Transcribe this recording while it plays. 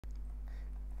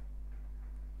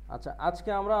আচ্ছা, আজকে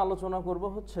আমরা আলোচনা করব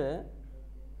হচ্ছে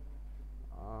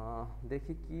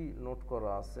দেখি কি নোট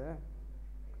করা আছে।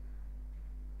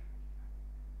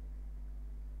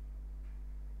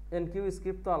 এনকিউ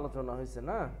স্ক্রিপ্ট তো আলোচনা হয়েছে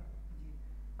না।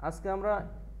 আজকে আমরা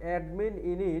অ্যাডমিন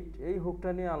ইনিট এই হুকটা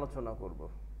নিয়ে আলোচনা করব।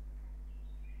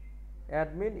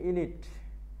 অ্যাডমিন ইনিট,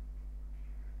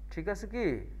 ঠিক আছে কি?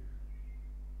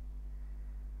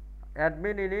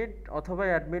 অ্যাডমিন ইনিট অথবা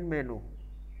অ্যাডমিন মেনু,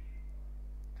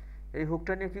 এই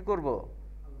হুকটা নিয়ে কি করব?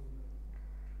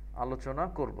 আলোচনা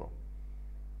করব।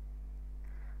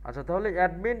 আচ্ছা, তাহলে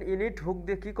অ্যাডমিন ইনিট হুক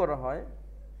দিয়ে কি করা হয়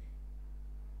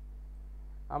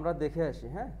আমরা দেখে আসি।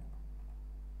 হ্যাঁ,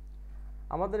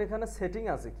 আমাদের এখানে সেটিং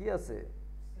আছে। কি আছে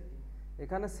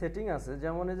এখানে? সেটিং আছে।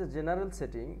 যেমন এই যে জেনারেল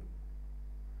সেটিং,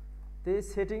 তো এই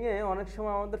সেটিংয়ে অনেক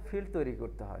সময় আমাদের ফিল্ড তৈরি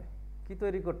করতে হয়। কি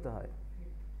তৈরি করতে হয়?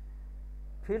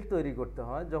 ফিল্ড তৈরি করতে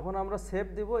হয়। যখন আমরা সেভ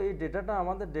দিব, এই ডেটাটা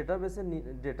আমাদের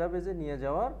ডেটাবেজে নিয়ে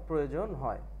যাওয়ার প্রয়োজন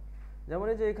হয়। যেমন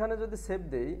এই যে এখানে যদি সেভ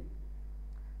দেই,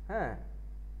 হ্যাঁ,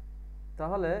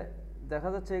 তাহলে দেখা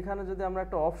যাচ্ছে এখানে যদি আমরা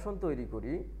একটা অপশন তৈরি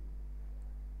করি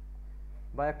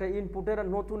বা একটা ইনপুটের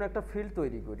নতুন একটা ফিল্ড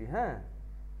তৈরি করি, হ্যাঁ,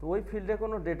 তো ওই ফিল্ডে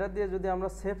কোনো ডেটা দিয়ে যদি আমরা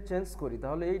সেভ চেঞ্জ করি,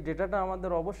 তাহলে এই ডেটাটা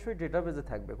আমাদের অবশ্যই ডেটাবেজে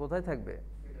থাকবে। কোথায় থাকবে?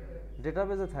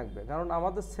 ডেটাবেজে থাকবে। কারণ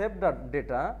আমাদের সেভ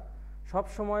ডেটা সব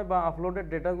সময় বা আপলোডেড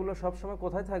ডেটাগুলো সব সময়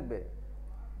কোথায় থাকবে?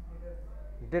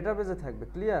 ডেটাবেজে থাকবে।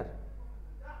 ক্লিয়ার?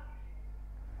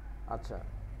 আচ্ছা,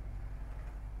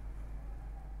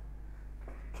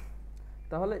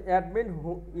 তাহলে অ্যাডমিন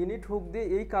ইনিট হুক দিয়ে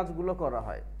এই কাজগুলো করা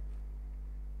হয়।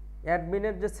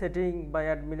 অ্যাডমিনের যে সেটিং বা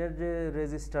অ্যাডমিনের যে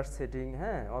রেজিস্টার সেটিং,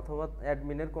 হ্যাঁ, অথবা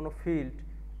অ্যাডমিনের কোনো ফিল্ড,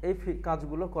 এই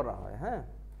কাজগুলো করা হয়। হ্যাঁ,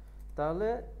 তাহলে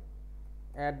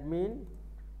অ্যাডমিন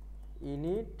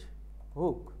ইনিট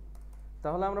হুক,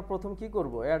 তাহলে আমরা প্রথম কি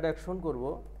করব? অ্যাড অ্যাকশন করব।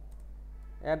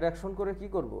 অ্যাড অ্যাকশন করে কি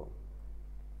করব?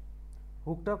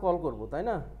 হুকটা কল করব, তাই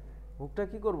না? হুকটা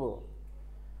কি করব?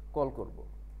 কল করব।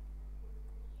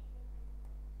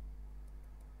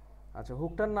 আচ্ছা,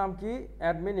 হুকটার নাম কি?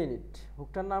 Admin init.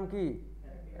 হুকটার নাম কি?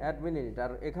 Admin init.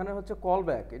 আর এখানে হচ্ছে কল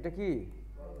ব্যাক। এটা কি?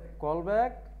 Call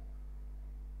back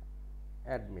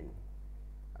admin.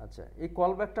 আচ্ছা, এই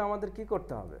কল ব্যাকটা আমাদের কি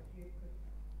করতে হবে?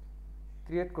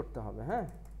 ক্রিয়েট করতে হবে। হ্যাঁ,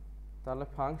 তাহলে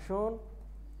ফাংশন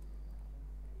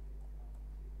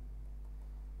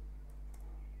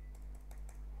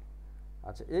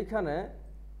আচ্ছা, এইখানে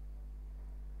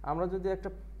আমরা যদি একটা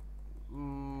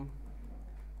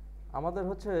আমাদের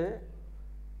হচ্ছে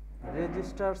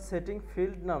রেজিস্টার সেটিং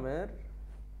ফিল্ড নামের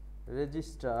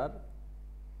রেজিস্টার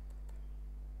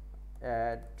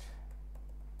অ্যাড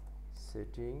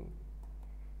সেটিং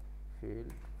ফিল্ড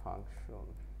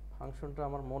ফাংশনটা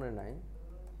আমার মনে নাই।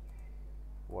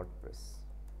 WordPress,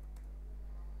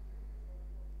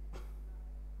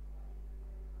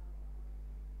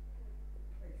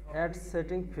 add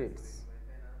setting fields.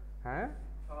 হ্যাঁ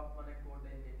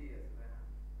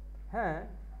হ্যাঁ,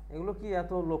 এগুলো কি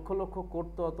এত লক্ষ লক্ষ কোড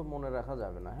তো অত মনে রাখা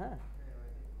যাবে না। হ্যাঁ,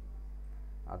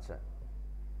 আচ্ছা,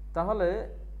 তাহলে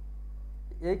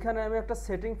এইখানে আমি একটা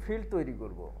সেটিং ফিল্ড তৈরি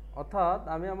করব। অর্থাৎ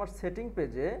আমি আমার সেটিং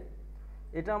পেজে,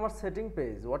 এটা আমার সেটিং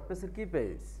পেজ, ওয়ার্ডপ্রেসের কি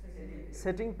পেজ?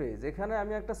 Setting page. এখানে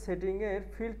আমি একটা সেটিংয়ের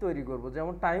ফিল্ড তৈরি করব।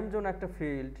 যেমন টাইম জোন একটা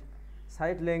ফিল্ড,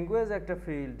 সাইট ল্যাঙ্গুয়েজ একটা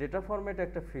ফিল্ড, ডেটা ফরম্যাট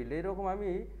একটা ফিল্ড। এইরকম আমি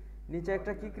নিচে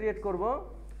একটা কি ক্রিয়েট করব?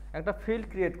 একটা ফিল্ড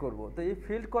ক্রিয়েট করব। তো এই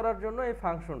ফিল্ড করার জন্য এই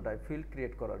ফাংশনটাই, ফিল্ড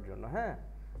ক্রিয়েট করার জন্য, হ্যাঁ,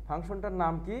 ফাংশনটার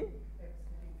নাম কি?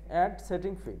 Add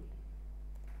setting field.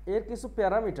 এর কিছু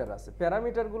প্যারামিটার আছে।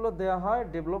 প্যারামিটারগুলো দেওয়া হয়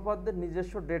ডেভেলপারদের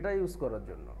নিজস্ব ডেটা ইউজ করার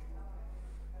জন্য।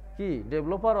 কি?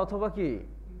 ডেভেলপার অথবা কি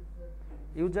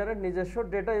ইউজারের নিজস্ব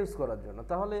ডেটা ইউজ করার জন্য।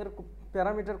 তাহলে এর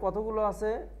প্যারামিটার কতগুলো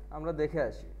আছে আমরা দেখে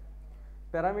আসি।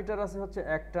 প্যারামিটার আছে হচ্ছে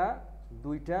একটা,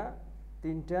 দুইটা,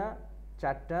 তিনটা,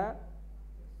 চারটা,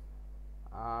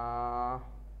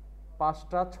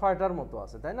 পাঁচটা, ছয়টার মতো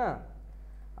আছে, তাই না?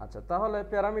 আচ্ছা, তাহলে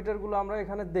প্যারামিটারগুলো আমরা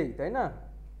এখানে দেই, তাই না?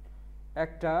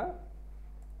 একটা,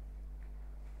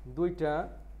 দুইটা,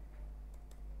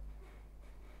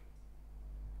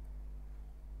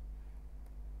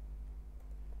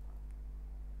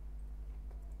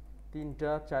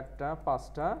 তিনটা, চারটা,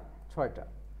 পাঁচটা, ছয়টা,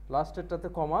 লাস্টেরটাতে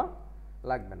কমা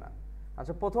লাগবে না।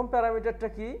 আচ্ছা, প্রথম প্যারামিটারটা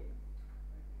কি?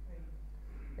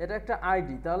 এটা একটা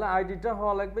আইডি। তাহলে আইডিটা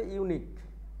হওয়া লাগবে ইউনিক।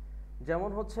 যেমন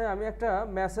হচ্ছে আমি একটা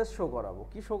মেসেজ শো করাবো।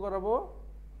 কি শো করাবো?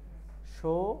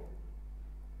 Show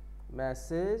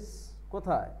message.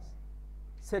 কোথায়?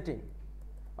 সেটিং।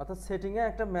 অর্থাৎ সেটিংয়ে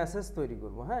একটা মেসেজ তৈরি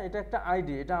করব। হ্যাঁ, এটা একটা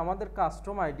আইডি, এটা আমাদের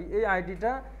কাস্টম আইডি। এই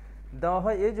আইডিটা দেওয়া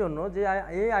হয় এই জন্য যে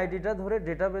এই আইডিটা ধরে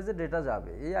ডেটাবেজে ডেটা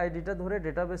যাবে, এই আইডিটা ধরে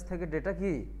ডেটাবেজ থেকে ডেটা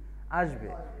কি আসবে,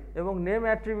 এবং নেম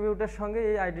অ্যাট্রিবিউটের সঙ্গে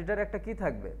এই আইডিটার একটা কি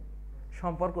থাকবে?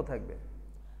 সম্পর্ক থাকবে।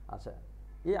 আচ্ছা,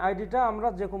 এই আইডিটা আমরা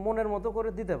যে মনের মতো করে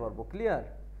দিতে পারবো, ক্লিয়ার।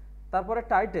 তারপরে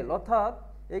টাইটেল, অর্থাৎ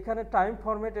এখানে টাইম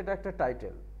ফরম্যাট এটা একটা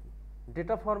টাইটেল,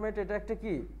 ডেটা ফরম্যাট এটা একটা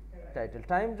কি টাইটেল,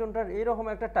 টাইম জোনটার এইরকম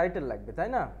একটা টাইটেল লাগবে, তাই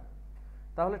না?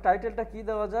 তাহলে টাইটেলটা কি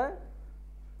দেওয়া যায়?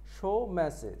 Show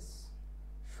message,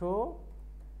 show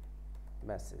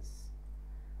message.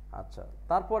 আচ্ছা,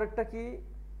 তারপরেরটা কি?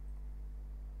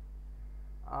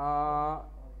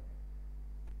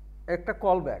 একটা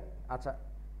কল ব্যাক। আচ্ছা,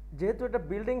 যেহেতু এটা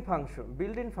বিল্ডিং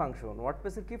ফাংশন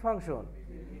ওয়ার্ডপ্রেসের কি ফাংশন?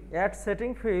 অ্যাড সেটিং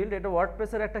ফিল্ড, এটা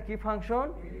ওয়ার্ডপ্রেসের একটা কি ফাংশন?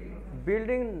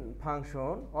 বিল্ডিং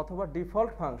ফাংশন অথবা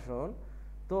ডিফল্ট ফাংশন।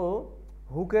 তো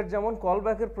হুকের যেমন কল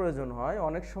ব্যাকের প্রয়োজন হয়,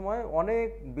 অনেক সময় অনেক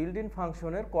বিল্ডিং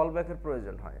ফাংশনের কল ব্যাকের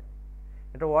প্রয়োজন হয়।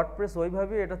 এটা ওয়ার্ডপ্রেস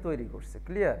ওইভাবেই এটা তৈরি করছে,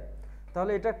 ক্লিয়ার।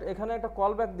 তাহলে এটা এখানে একটা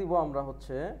কল ব্যাক দিব আমরা,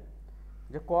 হচ্ছে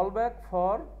যে call back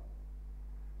for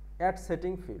add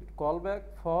setting field, call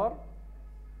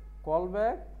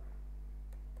back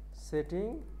setting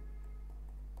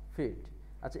field.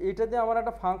 আচ্ছা, এটা দিয়ে আমার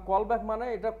একটা কল ব্যাক মানে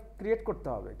এটা ক্রিয়েট করতে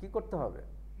হবে, কি করতে হবে?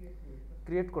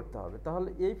 ক্রিয়েট করতে হবে। তাহলে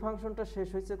এই ফাংশনটা শেষ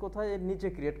হয়েছে কোথায়? এর নিচে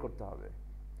ক্রিয়েট করতে হবে।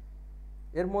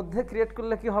 এর মধ্যে ক্রিয়েট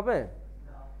করলে কি হবে?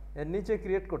 এর নিচে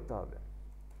ক্রিয়েট করতে হবে।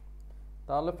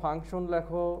 তাহলে ফাংশন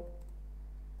লেখো,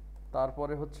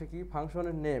 তারপরে হচ্ছে কি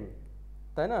ফাংশনের নেম,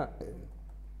 তাই না?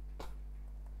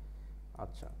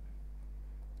 আচ্ছা,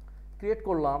 ক্রিয়েট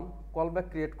করলাম, কল ব্যাক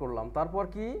ক্রিয়েট করলাম, তারপর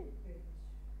কি?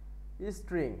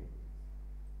 স্ট্রিং।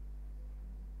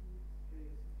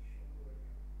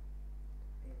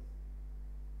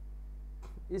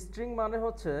 স্ট্রিং মানে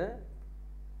হচ্ছে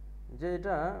যে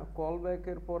এটা কল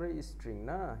ব্যাকের পরে স্ট্রিং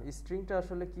না, স্ট্রিংটা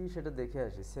আসলে কি সেটা দেখে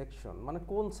আসি। সেকশন মানে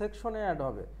কোন সেকশনে অ্যাড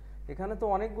হবে? এখানে তো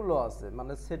অনেকগুলো আছে,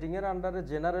 মানে সেটিংয়ের আন্ডারে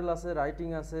জেনারেল আছে, রাইটিং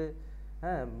আছে,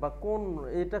 হ্যাঁ, বা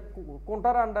এটা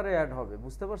কোনটার আন্ডারে অ্যাড হবে,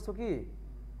 বুঝতে পারছো কি?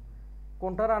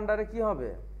 কোনটার আন্ডারে কি হবে?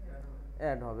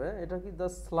 অ্যাড হবে। এটা কি দ্য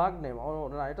স্লাগ নেম?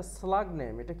 না, এটা স্লাগ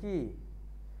নেম। এটা কি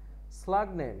স্লাগ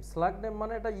নেম? স্লাগ নেম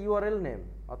মানে এটা ইউআরএল নেম,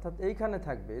 অর্থাৎ এইখানে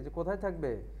থাকবে। এই যে কোথায়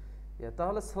থাকবে?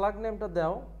 তাহলে স্লাগ নেমটা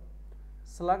দাও।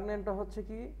 স্লাগ নেমটা হচ্ছে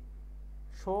কি?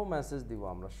 শো মেসেজ দিব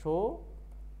আমরা, শো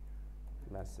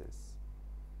মেসেজ।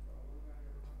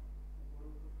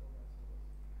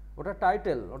 ওটা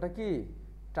টাইটেল, ওটা কি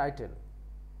টাইটেল।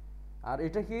 আর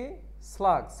এটা কি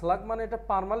স্লাগ, স্লাগ মানে এটা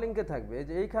পার্মালিঙ্কে থাকবে, এই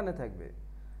যে এইখানে থাকবে।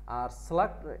 আর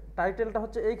স্লাগ টাইটেলটা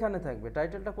হচ্ছে এইখানে থাকবে।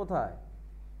 টাইটেলটা কোথায়?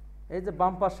 এই যে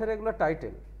বাম পাশের এগুলো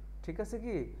টাইটেল, ঠিক আছে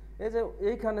কি? এই যে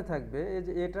এইখানে থাকবে, এই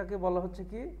যে এটাকে বলা হচ্ছে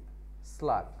কি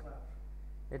স্লাগ,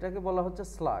 এটাকে বলা হচ্ছে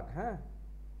স্লাগ, হ্যাঁ।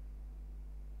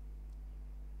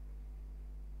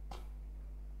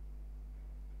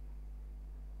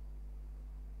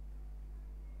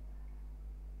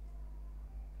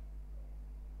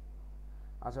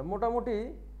 আচ্ছা, মোটামুটি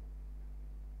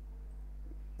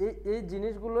এই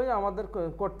জিনিসগুলোই আমাদের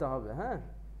করতে হবে, হ্যাঁ।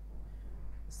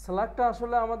 স্লাগটা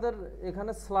আসলে আমাদের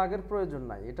এখানে স্লাগের প্রয়োজন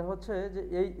নাই, এটা হচ্ছে যে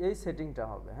এই সেটিংটা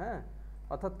হবে, হ্যাঁ।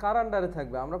 অর্থাৎ কার আন্ডারে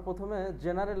থাকবে? আমরা প্রথমে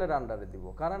জেনারেলের আন্ডারে দিব।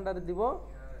 কার আন্ডারে দিব?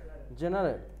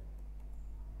 জেনারেল।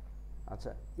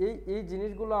 আচ্ছা, এই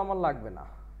জিনিসগুলো আমার লাগবে না,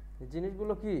 এই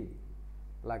জিনিসগুলো কি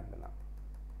লাগবে না।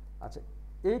 আচ্ছা,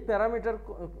 এই প্যারামিটার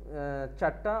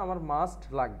চারটা আমার মাস্ট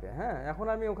লাগবে, হ্যাঁ। এখন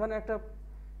আমি ওখানে একটা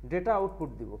ডেটা আউটপুট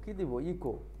দিব, কি দিব?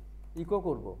 ইকো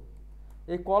করব।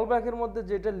 এই কল ব্যাকের মধ্যে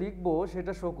যেটা লিখবো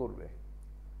সেটা শো করবে,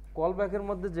 কল ব্যাকের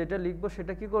মধ্যে যেটা লিখবো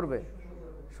সেটা কি করবে?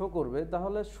 শো করবে।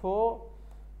 তাহলে শো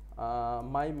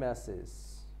মাই মেসেজ,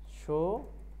 শো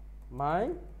মাই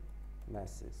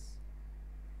মেসেজ।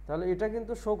 তাহলে এটা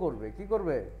কিন্তু শো করবে, কি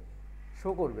করবে? শো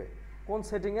করবে। কোন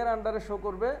সেটিংয়ের আন্ডারে শো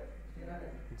করবে?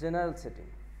 General setting.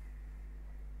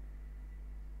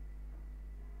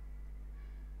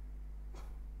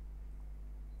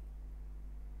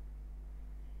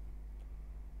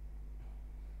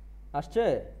 আসছে?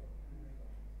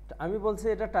 আমি বলছি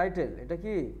এটা টাইটেল, এটা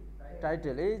কি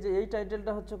টাইটেল। এই যে এই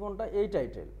টাইটেলটা হচ্ছে কোনটা? এই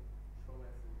টাইটেল।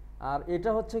 আর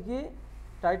এটা হচ্ছে কি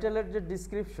টাইটেলের যে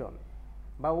ডিসক্রিপশন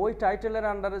বা ওই টাইটেলের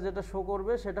আন্ডারে যেটা শো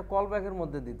করবে সেটা কল ব্যাকের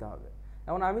মধ্যে দিতে হবে।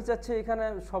 এখন আমি চাচ্ছি এখানে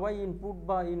সবাই ইনপুট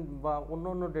বা অন্য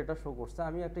অন্য ডেটা শো করছে,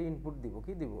 আমি একটা ইনপুট দিব,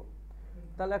 কি দিব?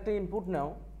 তাহলে একটা ইনপুট নাও,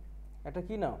 একটা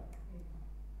কি নাও?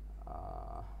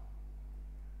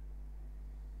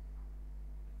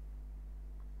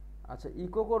 আচ্ছা,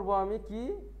 ইকো করব আমি কি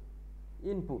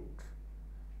ইনপুট,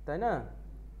 তাই না?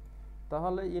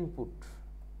 তাহলে ইনপুট,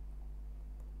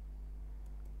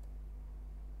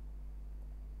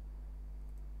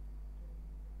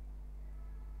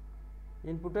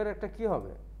 ইনপুটের একটা কি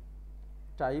হবে?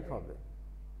 টাইপ হবে।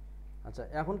 আচ্ছা,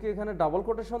 এখন কি এখানে ডাবল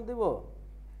কোটেশন দিব?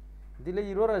 দিলে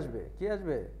ইরর আসবে। কি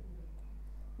আসবে?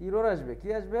 ইরর আসবে। কি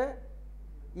আসবে?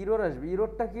 ইরর আসবে।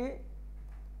 ইররটা কি?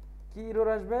 কি এরর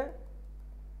আসবে?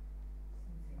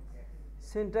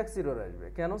 সিনট্যাক্স এরর আসবে।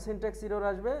 কেন সিনট্যাক্স এরর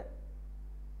আসবে?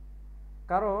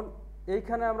 কারণ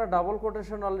এইখানে আমরা ডাবল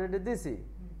কোটেশন অলরেডি দিছি,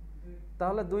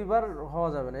 তাহলে দুইবার হওয়া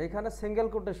যাবে না, এখানে সিঙ্গেল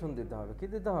কোটেশন দিতে হবে। কি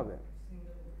দিতে হবে?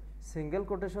 সিঙ্গেল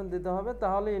কোটেশন দিতে হবে,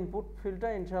 তাহলে ইনপুট ফিল্ডটা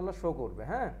ইনশাআল্লাহ শো করবে।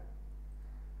 হ্যাঁ,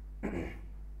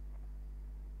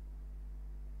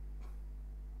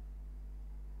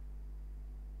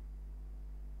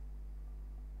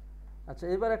 আচ্ছা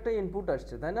এবার একটা ইনপুট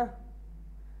আসছে, তাই না?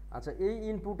 আচ্ছা এই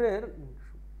ইনপুটের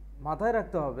মাথায়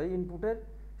রাখতে হবে, ইনপুটের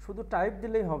শুধু টাইপ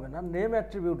দিলেই হবে না, নেম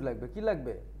অ্যাট্রিবিউট লাগবে। কি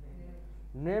লাগবে?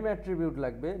 নেম অ্যাট্রিবিউট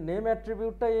লাগবে। নেম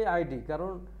অ্যাট্রিবিউটটা এই আইডি,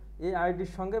 কারণ এই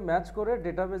আইডির সঙ্গে ম্যাচ করে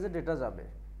ডেটাবেজে ডেটা যাবে।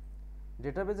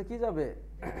 ডেটাবেজে কি যাবে?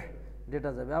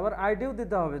 ডেটা যাবে। আবার আইডিও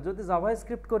দিতে হবে। যদি জাভা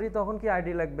স্ক্রিপ্ট করি তখন কি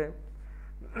আইডি লাগবে?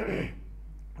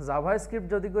 জাভা স্ক্রিপ্ট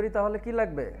যদি করি তাহলে কি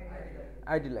লাগবে?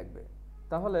 আইডি লাগবে।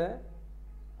 তাহলে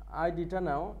আইডিটা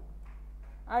নাও।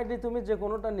 আইডি তুমি যে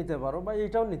কোনোটা নিতে পারো বা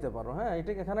এইটাও নিতে পারো। হ্যাঁ,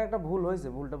 এটা এখানে একটা ভুল হয়েছে,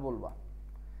 ভুলটা বলবা।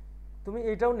 তুমি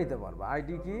এইটাও নিতে পারবা।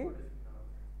 আইডি কি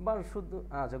বা শুধু,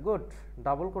 আচ্ছা গুড,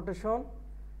 ডাবল কোটেশন।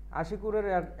 আশিকুরের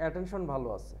অ্যাটেনশন ভালো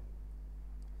আছে।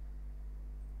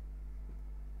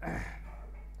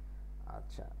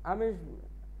 আচ্ছা আমি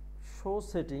শো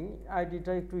সেটিং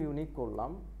আইডিটা একটু ইউনিক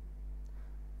করলাম।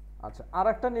 আচ্ছা আর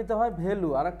একটা নিতে হয় ভ্যালু।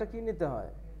 আর একটা কি নিতে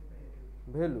হয়?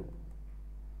 ভ্যালু।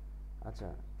 আচ্ছা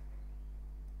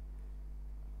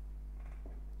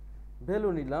ভ্যালু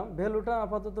নিলাম। ভ্যালুটা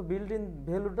আপাতত বিল্ড ইন।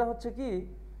 ভ্যালুটা হচ্ছে কি,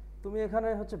 তুমি এখানে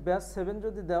হচ্ছে ব্যাচ 7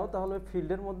 যদি দাও তাহলে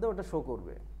ফিল্ডের মধ্যে ওটা শো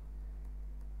করবে।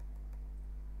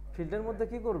 ফিল্ডের মধ্যে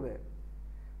কি করবে?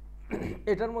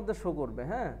 এটার মধ্যে শো করবে।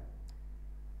 হ্যাঁ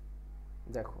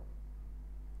দেখো,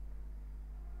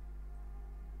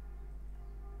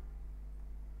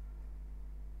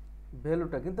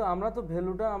 ভ্যালুটা কিন্তু আমরা তো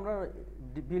ভ্যালুটা আমরা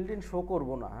বিল্ড ইন শো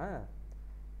করবো না। হ্যাঁ,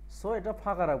 সো এটা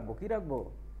ফাঁকা রাখবো। কি রাখবো?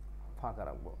 ফাঁকা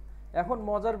রাখবো। এখন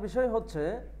মজার বিষয় হচ্ছে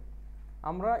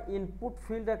আমরা ইনপুট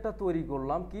ফিল্ড একটা তৈরি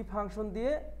করলাম কি ফাংশন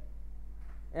দিয়ে?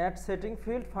 অ্যাড সেটিং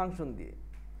ফিল্ড ফাংশন দিয়ে।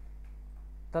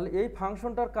 তাহলে এই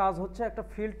ফাংশনটার কাজ হচ্ছে একটা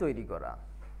ফিল্ড তৈরি করা,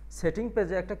 সেটিং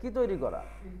পেজে একটা কি তৈরি করা?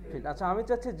 ফিল্ড। আচ্ছা আমি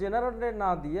চাচ্ছি জেনারেলে না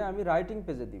দিয়ে আমি রাইটিং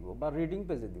পেজে দিব বা রিডিং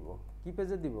পেজে দিব। কি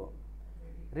পেজে দিব?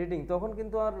 রিডিং। তখন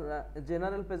কিন্তু আর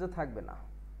জেনারেল পেজে থাকবে না।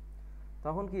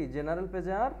 তখন কি জেনারেল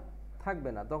পেজে আর থাকবে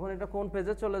না, তখন এটা কোন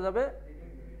পেজে চলে যাবে?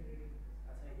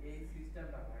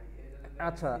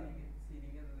 আচ্ছা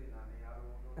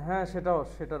হ্যাঁ,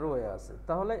 সেটারও ওয়ে আছে।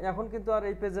 তাহলে এখন কিন্তু আর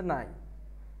এই পেজে নাই,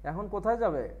 এখন কোথায়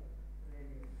যাবে?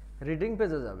 রিডিং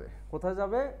পেজে যাবে। কোথায়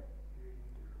যাবে?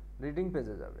 রিডিং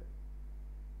পেজে যাবে।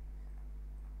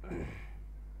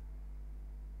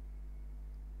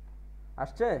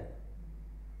 আসছে?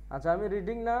 আচ্ছা আমি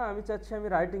রিডিং না, আমি চাচ্ছি আমি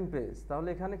রাইটিং পেজ। তাহলে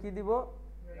এখানে কি দিব?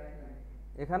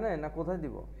 এখানে না কোথায়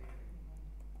দিব?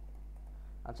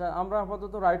 আচ্ছা আমরা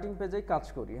আপাতত রাইটিং পেজেই কাজ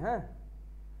করি। হ্যাঁ,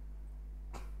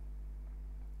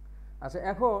 আচ্ছা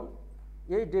এখন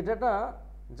এই ডেটাটা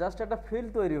জাস্ট একটা ফিল্ড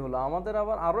তৈরি হলো, আমাদের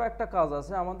আবার আরও একটা কাজ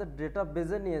আছে, আমাদের ডেটা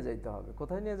বেজে নিয়ে যাইতে হবে।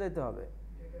 কোথায় নিয়ে যাইতে হবে?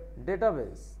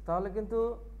 ডেটাবেস। তাহলে কিন্তু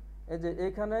এই যে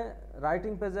এইখানে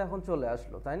রাইটিং পেজে এখন চলে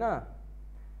আসলো, তাই না?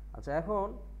 আচ্ছা এখন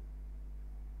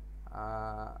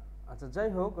আচ্ছা যাই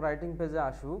হোক, রাইটিং পেজে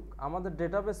আসুক। আমাদের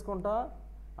ডেটাবেস কোনটা?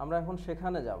 আমরা এখন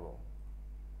সেখানে যাব।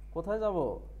 কোথায় যাব?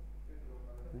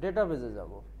 ডেটাবেজে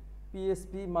যাব।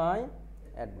 পিএসপি মাই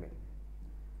অ্যাডমিন।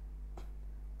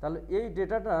 তাহলে এই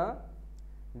ডেটাটা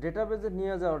ডেটাবেজে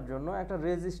নিয়ে যাওয়ার জন্য একটা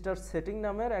রেজিস্টার সেটিং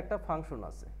নামের একটা ফাংশন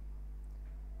আছে।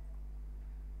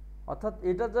 অর্থাৎ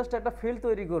এটা জাস্ট একটা ফিল্ড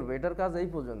তৈরি করবে, এটার কাজ এই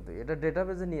পর্যন্তই। এটা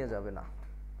ডেটাবেজে নিয়ে যাবে না।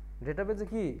 ডেটাবেজে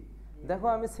কি দেখো,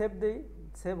 আমি সেভ দেই,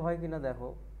 সেভ হয় কিনা দেখো।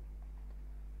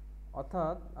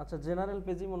 অর্থাৎ আচ্ছা জেনারেল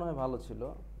পেজই মনে হয় ভালো ছিল।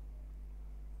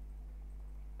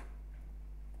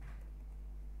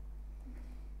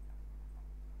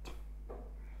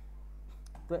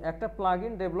 তো একটা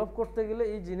প্লাগইন ডেভেলপ করতে গেলে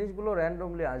এই জিনিসগুলো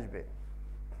র্যান্ডমলি আসবে।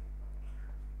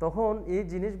 তখন এই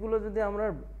জিনিসগুলো যদি আমরা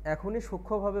এখনই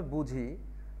সূক্ষ্মভাবে বুঝি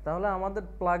তাহলে আমাদের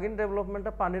প্লাগইন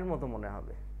ডেভেলপমেন্টটা পানির মতো মনে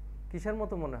হবে। কিসের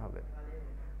মতো মনে হবে?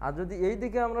 আর যদি এই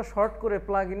দিকে আমরা শর্ট করে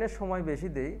প্লাগইনের সময় বেশি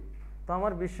দেই তো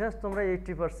আমার বিশ্বাস তোমরা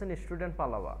 80% স্টুডেন্ট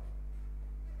পালাবা।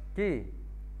 কি?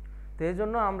 তো এই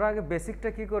জন্য আমরা আগে বেসিকটা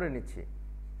কি করে নিচ্ছি?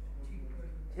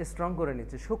 স্ট্রং করে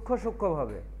নিচ্ছি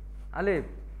সূক্ষ্মভাবে। আলিফ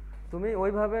তুমি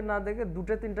ওইভাবে না দেখে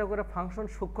 2-3টা করে ফাংশন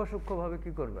সূক্ষ্মভাবে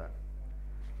কি করবে,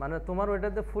 মানে তোমার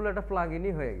ওইটাতে ফুল একটা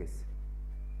প্লাগইনই হয়ে গেছে।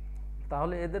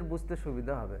 তাহলে এদের বুঝতে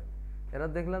সুবিধা হবে। এরা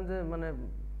দেখলাম যে মানে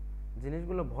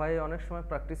জিনিসগুলো ভয়ে অনেক সময়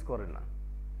প্র্যাকটিস করে না।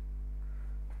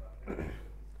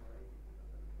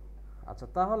 আচ্ছা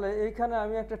তাহলে এইখানে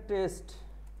আমি একটা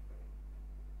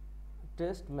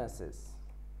টেস্ট মেসেজ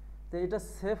তো এটা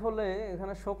সেভ হলে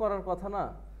এখানে শো করার কথা না,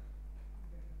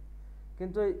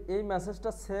 কিন্তু এই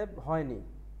মেসেজটা সেভ হয়নি।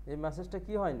 এই মেসেজটা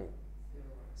কি হয়নি?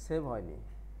 সেভ হয়নি।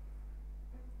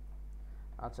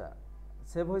 আচ্ছা,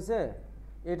 সেভ হয়েছে।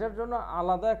 এটার জন্য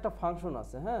আলাদা একটা ফাংশন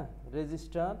আছে, হ্যাঁ,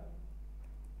 রেজিস্টার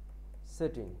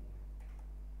সেটিং।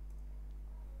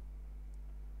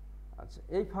 আচ্ছা,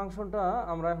 এই ফাংশনটা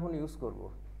আমরা এখন ইউজ করব।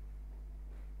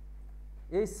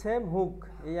 এই সেম হুক,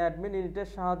 এই অ্যাডমিন ইনিটের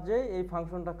সাহায্যে এই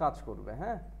ফাংশনটা কাজ করবে।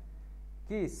 হ্যাঁ,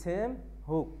 কি সেম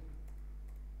হুক।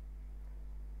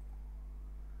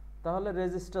 তাহলে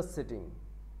রেজিস্টার সেটিং,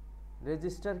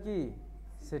 রেজিস্টার কি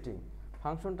সেটিং,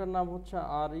 ফাংশনটার নাম হচ্ছে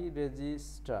আরই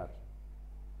রেজিস্টার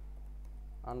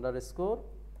আন্ডারস্কোর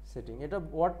সেটিং। এটা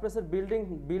ওয়ার্ডপ্রেসের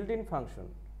বিল্ড ইন ফাংশন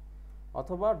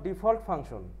অথবা ডিফল্ট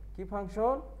ফাংশন। কি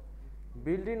ফাংশন?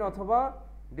 বিল্ড ইন অথবা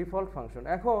ডিফল্ট ফাংশন।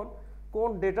 এখন কোন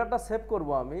ডেটাটা সেভ করব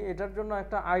আমি, এটার জন্য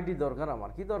একটা আইডি দরকার।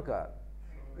 আমার কি দরকার?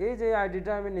 এই যে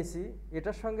আইডিটা আমি নিছি,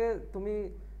 এটার সঙ্গে তুমি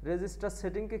রেজিস্টার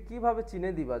সেটিংকে কিভাবে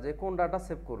চিনে দিবা যে কোন ডাটা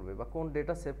সেভ করবে বা কোন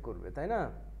ডেটা সেভ করবে, তাই না?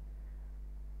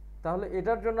 তাহলে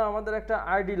এটার জন্য আমাদের একটা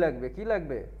আইডি লাগবে। কি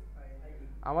লাগবে?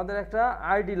 আমাদের একটা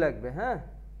আইডি লাগবে। হ্যাঁ,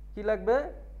 কি লাগবে?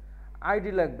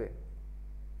 আইডি লাগবে।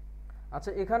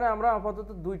 আচ্ছা, এখানে আমরা আপাতত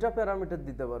দুইটা প্যারামিটার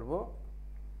দিতে পারবো,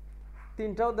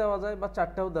 তিনটাও দেওয়া যায় বা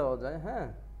চারটাও দেওয়া যায়, হ্যাঁ,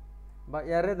 বা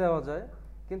অ্যারে দেওয়া যায়।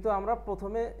 কিন্তু আমরা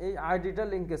প্রথমে এই আইডিটা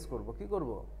লিঙ্কেজ করব। কি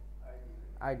করব?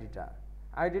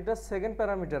 আইডিটা সেকেন্ড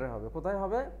প্যারামিটারে হবে। কোথায়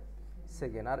হবে?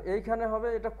 সেকেন্ড। আর এইখানে হবে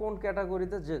এটা কোন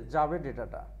ক্যাটাগরিতে যাবে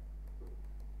ডেটাটা।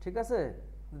 ঠিক আছে,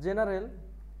 জেনারেল।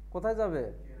 কোথায় যাবে?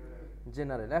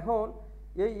 জেনারেল। এখন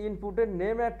এই ইনপুটের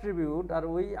নেম অ্যাট্রিবিউট আর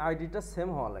ওই আইডিটা সেম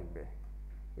হওয়া লাগবে।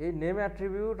 এই নেম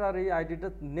অ্যাট্রিবিউট আর এই আইডিটা,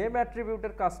 নেম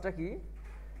অ্যাট্রিবিউটের কাজটা কি?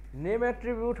 নেম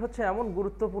অ্যাট্রিবিউট হচ্ছে এমন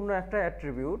গুরুত্বপূর্ণ একটা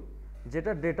অ্যাট্রিবিউট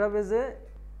যেটা ডেটাবেজে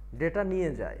ডেটা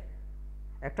নিয়ে যায়।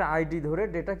 একটা আইডি ধরে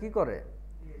ডেটা কি করে?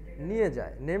 নিয়ে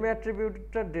যায়। নেম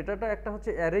অ্যাট্রিবিউটটার ডেটাটা একটা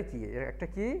হচ্ছে অ্যারে কি, একটা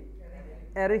কি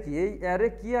অ্যারে কি। এই অ্যারে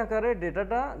কি আকারে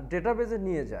ডেটাটা ডেটাবেজে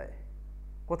নিয়ে যায়।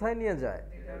 কোথায় নিয়ে যায়?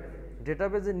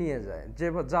 ডেটাবেজে নিয়ে যায়। যে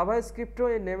জাভা স্ক্রিপ্টও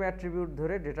এই নেম অ্যাট্রিবিউট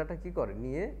ধরে ডেটাটা কি করে?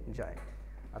 নিয়ে যায়।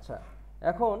 আচ্ছা,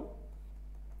 এখন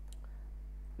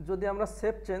যদি আমরা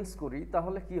সেভ চেঞ্জ করি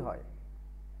তাহলে কি হয়?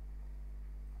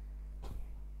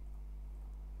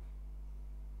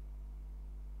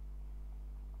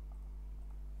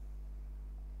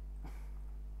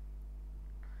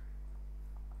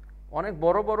 অনেক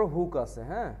বড় বড় হুক আছে।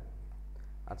 হ্যাঁ,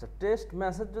 আচ্ছা, টেস্ট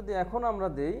মেসেজ যদি এখন আমরা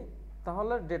দেই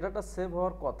তাহলে ডেটাটা সেভ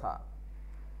হওয়ার কথা।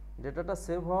 ডেটাটা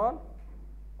সেভ হওয়ার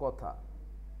কথা।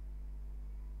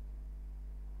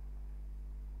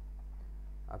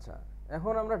 আচ্ছা,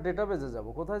 এখন আমরা ডেটাবেজে যাব।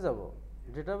 কোথায় যাব?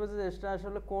 ডেটাবেজে। এটা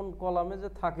আসলে কোন কলামে যে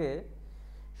থাকে,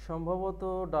 সম্ভবত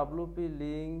ডব্লিউপি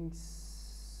লিঙ্কস,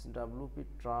 ডব্লিউপি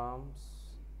ট্রাম্পস,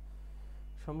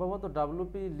 সম্ভবত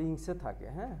ডব্লিউপি লিঙ্কসে থাকে।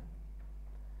 হ্যাঁ,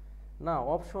 না,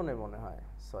 অপশনে মনে হয়,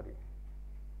 সরি।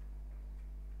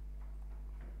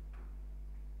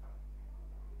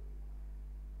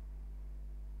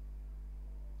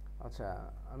 আচ্ছা,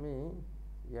 আমি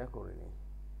ইয়া করিনি।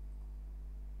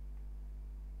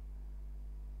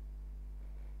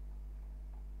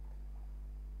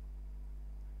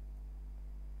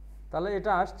 তাহলে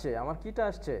এটা আসছে, আমার কিটা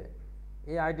আসছে?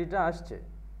 এই আইডিটা আসছে।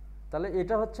 তাহলে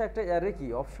এটা হচ্ছে একটা অ্যারে কি,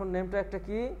 অপশন নেমটা একটা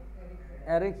কি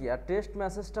অ্যারে কি, আর টেস্ট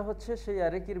মেসেজটা হচ্ছে সেই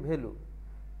অ্যারে কির ভ্যালু।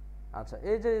 আচ্ছা,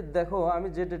 এই যে দেখো আমি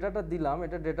যে ডেটাটা দিলাম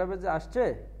এটা ডেটাবেজে আসছে।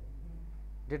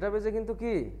 ডেটাবেজে কিন্তু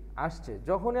কি আসছে।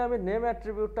 যখনই আমি নেম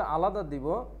অ্যাট্রিবিউটটা আলাদা দিব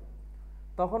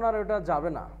তখন আর ওটা যাবে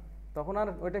না, তখন আর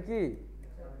ওইটা কি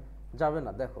যাবে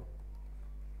না। দেখো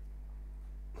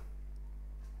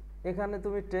এখানে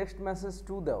তুমি টেক্সট মেসেজ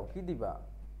 2 দাও, কি দিবা?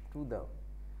 2 দাও।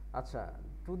 আচ্ছা,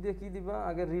 2 দিয়ে কি দিবা?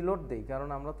 আগে রিলোড দেই, কারণ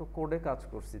আমরা তো কোডে কাজ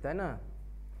করছি, তাই না?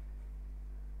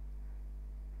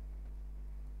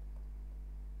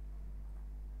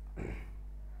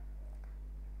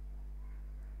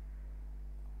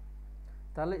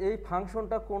 তাহলে এই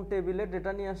ফাংশনটা কোন টেবিলে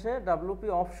ডেটা নিয়ে আসে? WP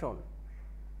option.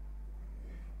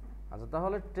 আচ্ছা,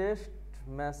 তাহলে টেক্সট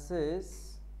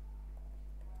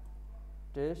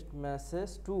মেসেজ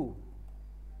 2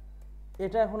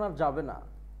 এটা এখন আর যাবে না।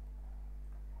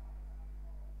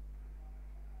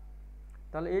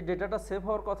 তাহলে এই ডেটাটা সেভ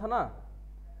হওয়ার কথা না?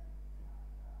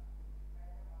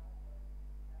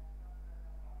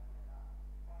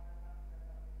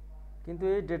 কিন্তু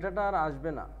এই ডেটাটা আর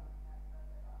আসবে না।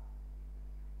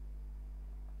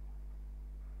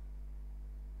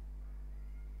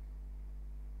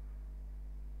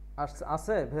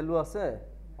 আছে ভ্যালু আছে,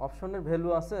 অপশনের ভ্যালু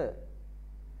আছে।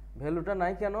 ভ্যালুটা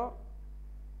নাই কেন?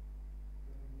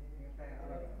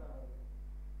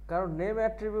 কারণ নেম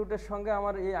অ্যাট্রিবিউটের সঙ্গে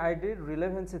আমার এই আইডির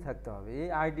রিলেভেন্সি থাকতে হবে, এই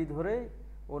আইডি ধরেই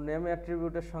ও নেম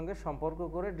অ্যাট্রিবিউটের সঙ্গে সম্পর্ক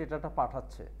করে ডেটাটা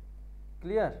পাঠাচ্ছে।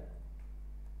 ক্লিয়ার?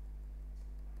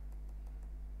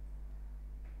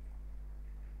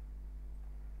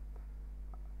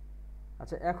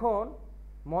 আচ্ছা, এখন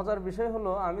মজার বিষয়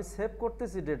হলো আমি সেভ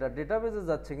করতেছি ডেটাবেজে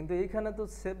যাচ্ছে, কিন্তু এইখানে তো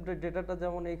সেভ ডেটাটা,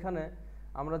 যেমন এইখানে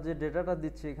আমরা যে ডেটাটা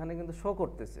দিচ্ছি এখানে কিন্তু শো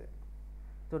করতেছে,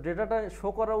 তো ডেটাটা শো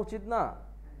করা উচিত না?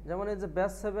 যেমন এই যে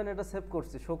ব্যাচ 7 এটা সেভ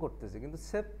করছি, শো করতেছে, কিন্তু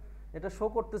সেভ এটা শো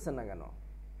করতেছে না কেন?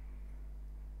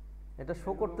 এটা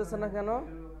শো করতেছে না কেন?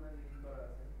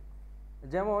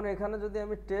 যেমন এখানে যদি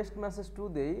আমি টেস্ট মেসেজ 2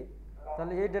 দেই,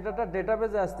 তাহলে এই ডেটাটা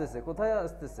ডেটাবেজে আসতেছে। কোথায়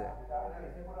আসতেছে?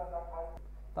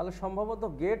 তাহলে সম্ভবত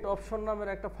গেট অপশন নামের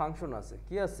একটা ফাংশন আছে।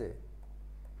 কি আছে?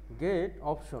 গেট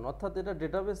অপশন, অর্থাৎ এটা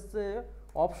ডেটাবেসে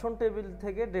অপশন টেবিল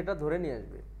থেকে ডেটা ধরে নিয়ে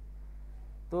আসবে।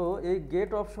 তো এই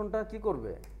গেট অপশনটা কি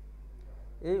করবে?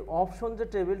 এই অপশন যে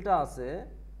টেবিলটা আছে,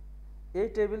 এই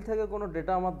টেবিল থেকে কোনো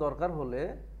ডেটা আমার দরকার হলে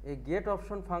এই গেট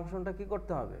অপশন ফাংশনটা কি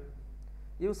করতে হবে?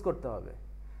 ইউজ করতে হবে।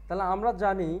 তাহলে আমরা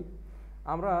জানি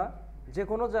আমরা যে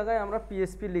কোনো জায়গায় আমরা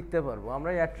পিএসপি লিখতে পারবো,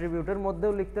 আমরা অ্যাট্রিবিউটের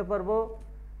মধ্যেও লিখতে পারবো,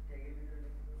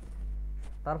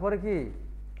 তারপরে কি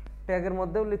ট্যাগের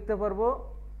মধ্যেও লিখতে পারবো,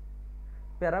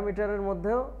 প্যারামিটারের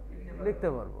মধ্যেও লিখতে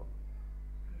পারবো,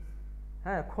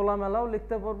 হ্যাঁ, খোলামেলাও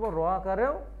লিখতে পারবো, র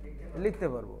আকারেও লিখতে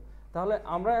পারবো। তাহলে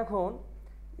আমরা এখন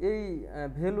এই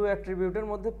ভ্যালু অ্যাট্রিবিউটের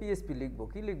মধ্যে পিএসপি লিখবো।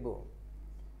 কি লিখবো?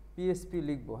 পিএসপি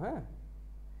লিখবো। হ্যাঁ,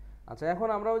 আচ্ছা, এখন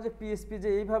আমরা ওই যে পিএসপি যে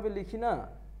এইভাবে লিখি না,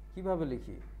 কিভাবে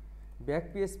লিখি? ব্যাক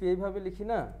পিএসপি এইভাবে লিখি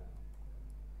না?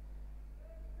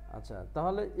 আচ্ছা,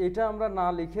 তাহলে এটা আমরা না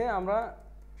লিখে আমরা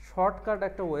শর্টকাট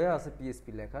একটা ওয়ে আছে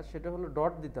পিএসপি লেখা, সেটা হলো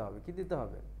ডট দিতে হবে। কি দিতে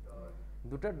হবে?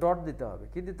 দুটো ডট দিতে হবে।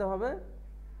 কি দিতে হবে?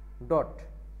 ডট।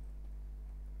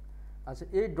 আচ্ছা,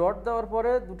 এই ডট দেওয়ার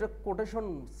পরে দুটো কোটেশন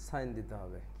সাইন দিতে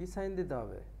হবে। কি সাইন দিতে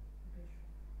হবে?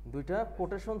 দুইটা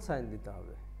কোটেশন সাইন দিতে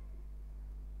হবে।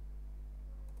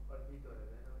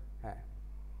 হ্যাঁ,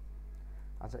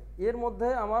 আচ্ছা, এর মধ্যে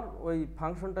আমার ওই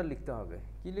ফাংশনটা লিখতে হবে।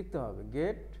 কি লিখতে হবে?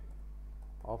 Gate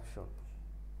option.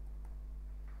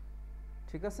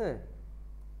 ঠিক আছে?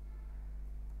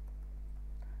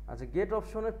 আচ্ছা, গেট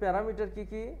অপশনের প্যারামিটার কি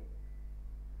কি?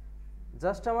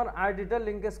 জাস্ট আমার আইডিটা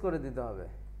লিঙ্কেজ করে দিতে হবে।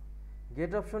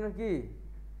 গেট অপশনের কি?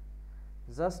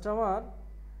 জাস্ট আমার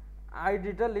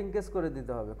আইডিটা লিঙ্কেজ করে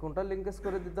দিতে হবে। কোনটা লিঙ্কেজ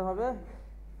করে দিতে হবে?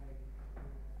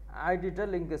 আইডিটা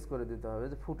লিঙ্কেজ করে দিতে হবে,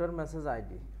 যে ফুটার মেসেজ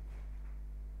আইডি।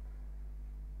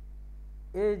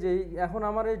 এই যে এখন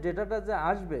আমার এই ডেটাটা যে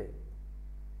আসবে,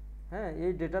 হ্যাঁ,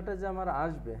 এই ডেটাটা যে আমার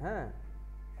আসবে, হ্যাঁ,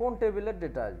 কোন টেবিলের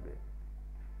ডেটা আসবে?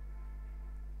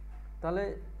 তাহলে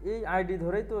এই আইডি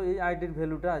ধরেই তো এই আইডির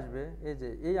ভ্যালুটা আসবে। এই যে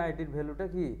এই আইডির ভ্যালুটা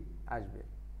কি আসবে?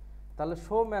 তাহলে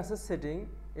শো মেসেজ সেটিং,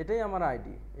 এটাই আমার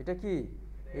আইডি। এটা কি?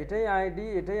 এটাই আইডি,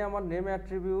 এটাই আমার নেম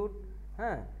অ্যাট্রিবিউট।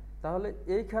 হ্যাঁ, তাহলে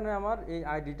এইখানে আমার এই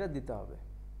আইডিটা দিতে হবে।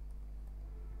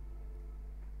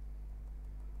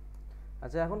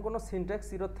 আচ্ছা, এখন কোনো সিনট্যাক্স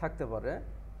এরর থাকতে পারে,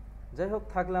 যাই হোক,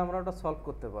 থাকলে আমরা ওটা সলভ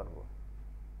করতে পারবো।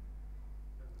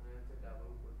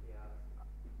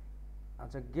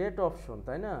 আচ্ছা, গেট অপশন,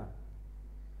 তাই না?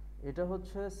 এটা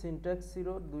হচ্ছে সিনট্যাক্স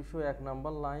এরর 201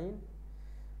 নাম্বার লাইন।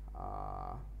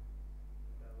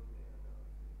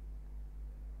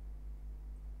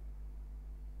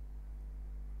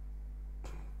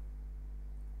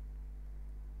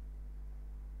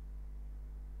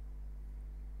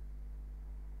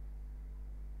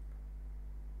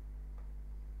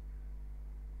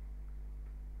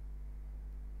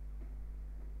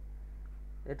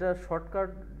 এটা শর্টকাট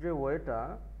যে ওয়েটা,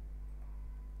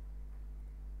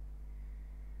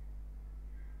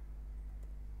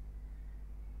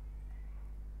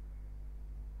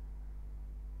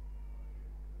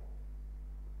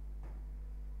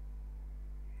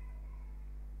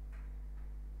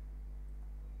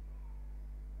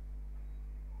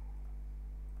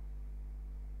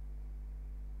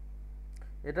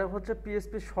 এটা হচ্ছে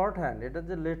পিএসপি শর্ট হ্যান্ড। এটা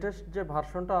যে লেটেস্ট যে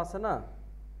ভার্সনটা আছে না,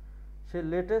 সেই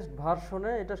লেটেস্ট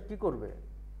ভার্সনে এটা কি করবে?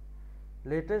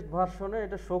 লেটেস্ট ভার্সনে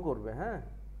এটা শো করবে। হ্যাঁ,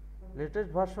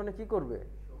 লেটেস্ট ভার্সনে কি করবে?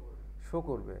 শো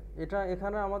করবে। এটা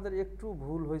এখানে আমাদের একটু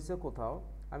ভুল হয়েছে কোথাও,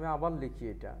 আমি আবার লিখি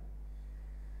এটা।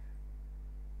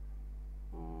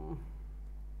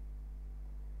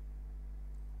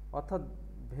 অর্থাৎ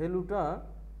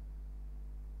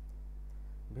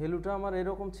ভ্যালুটা আমার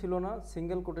এরকম ছিল না,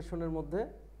 সিঙ্গেল কোটেশনের মধ্যে।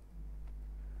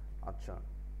 আচ্ছা,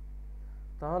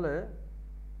 তাহলে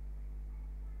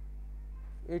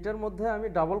এইটার মধ্যে আমি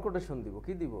ডাবল কোটেশন দিব।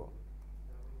 কি দিব?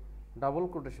 ডাবল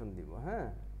কোটেশন দিব। হ্যাঁ,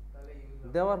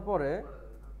 দেওয়ার পরে,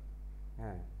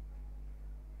 হ্যাঁ,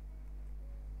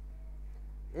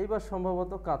 এইবার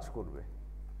সম্ভবত কাজ করবে।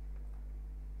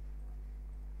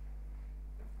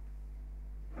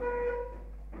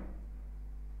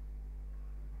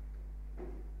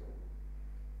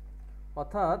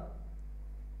 অর্থাৎ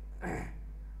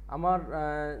আমার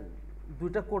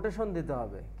দুইটা কোটেশন দিতে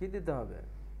হবে। কি দিতে হবে?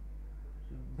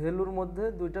 ভ্যালুর মধ্যে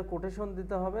দুইটা কোটেশন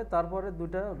দিতে হবে, তারপরে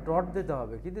দুইটা ডট দিতে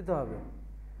হবে। কি দিতে হবে?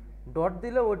 ডট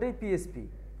দিলে ওইটাই পিএসপি।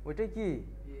 ওইটাই কি?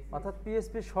 অর্থাৎ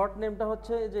পিএসপি শর্ট নেমটা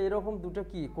হচ্ছে যে এরকম দুটো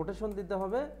কি কোটেশন দিতে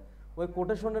হবে, ওই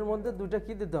কোটেশনের মধ্যে দুইটা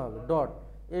কি দিতে হবে? ডট।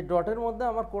 এই ডটের মধ্যে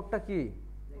আমার কোডটা কি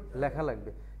লেখা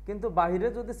লাগবে। কিন্তু বাইরে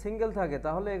যদি সিঙ্গেল থাকে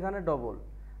তাহলে এখানে ডবল,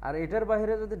 আর এটার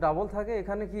বাইরে যদি ডাবল থাকে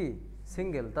এখানে কি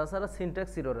সিঙ্গেল। তাছাড়া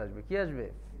সিনট্যাক্স এরর আসবে। কি আসবে?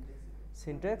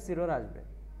 সিনট্যাক্স এরর আসবে।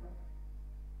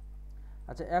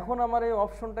 আচ্ছা, এখন আমার এই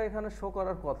অপশনটা এখানে শো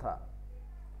করার কথা।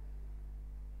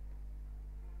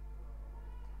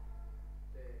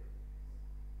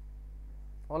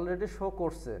 অলরেডি শো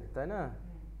করছে, তাই না?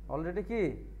 অলরেডি কি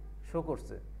শো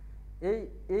করছে। এই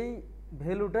এই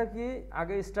ভ্যালুটা কি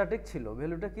আগে স্ট্যাটিক ছিল?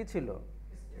 ভ্যালুটা কি ছিল?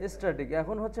 স্ট্যাটিক।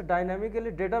 এখন হচ্ছে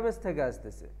ডাইনামিক্যালি ডেটাবেস থেকে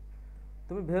আসতেছে।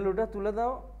 তুমি ভ্যালুটা তুলে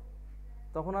দাও,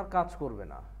 তখন আর কাজ করবে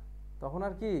না। তখন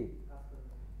আর কি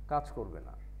কাজ করবে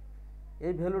না।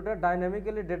 এই ভ্যালুটা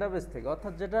ডাইনামিক্যালি ডেটাবেস থেকে,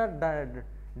 অর্থাৎ যেটা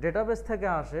ডেটাবেস থেকে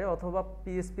আসে অথবা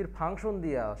পিএসপির ফাংশন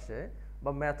দিয়ে আসে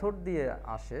বা মেথড দিয়ে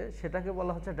আসে, সেটাকে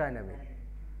বলা হচ্ছে ডাইনামিক।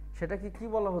 সেটাকে কি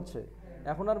বলা হচ্ছে?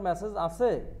 এখন আর মেসেজ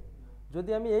আছে?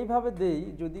 যদি আমি এইভাবে দেই,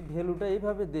 যদি ভ্যালুটা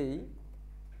এইভাবে দেই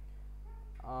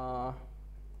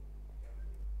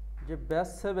যে ব্যাস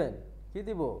 7, কি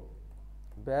দিব?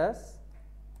 ব্যাস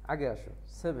আগে আসো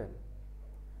 7।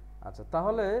 আচ্ছা,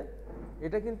 তাহলে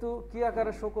এটা কিন্তু কি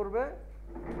আকারে শো করবে?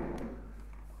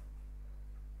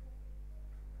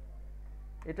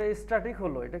 এটা স্ট্যাটিক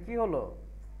হলো। এটা কি হলো?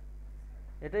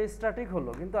 এটা স্ট্যাটিক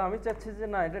হলো। কিন্তু আমি চাচ্ছি যে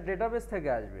না, এটা ডেটাবেস থেকে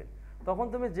আসবে। তখন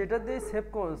তুমি যেটা দিয়ে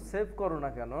সেভ করো না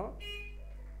কেন,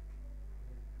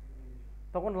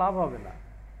 তখন লাভ হবে না।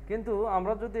 কিন্তু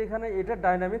আমরা যদি এখানে এটা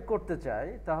ডাইনামিক করতে চাই,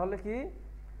 তাহলে কি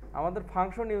আমাদের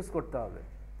ফাংশন ইউজ করতে হবে।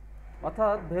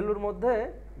 অর্থাৎ ভ্যালুর মধ্যে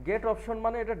গেট অপশন,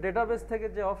 মানে এটা ডেটাবেস থেকে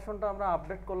যে অপশনটা আমরা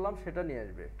আপডেট করলাম সেটা নিয়ে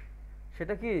আসবে।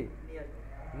 সেটা কি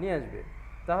নিয়ে আসবে।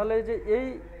 তাহলে এই যে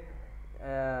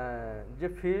যে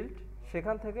ফিল্ড,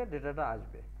 সেখান থেকে ডেটাটা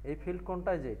আসবে। এই ফিল্ড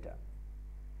কোনটা? যে এটা,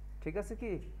 ঠিক আছে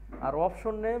কি? আর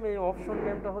অপশন নেম, এই অপশন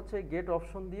নেমটা হচ্ছে গেট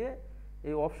অপশন দিয়ে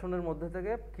এই অপশনের মধ্যে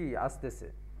থেকে কি আসতেছে,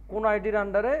 কোন আইডির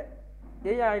আন্ডারে,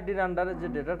 এই আইডির আন্ডারে যে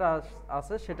ডেটাটা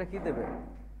আছে সেটা কি দেবে?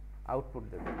 আউটপুট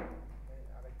দেবে।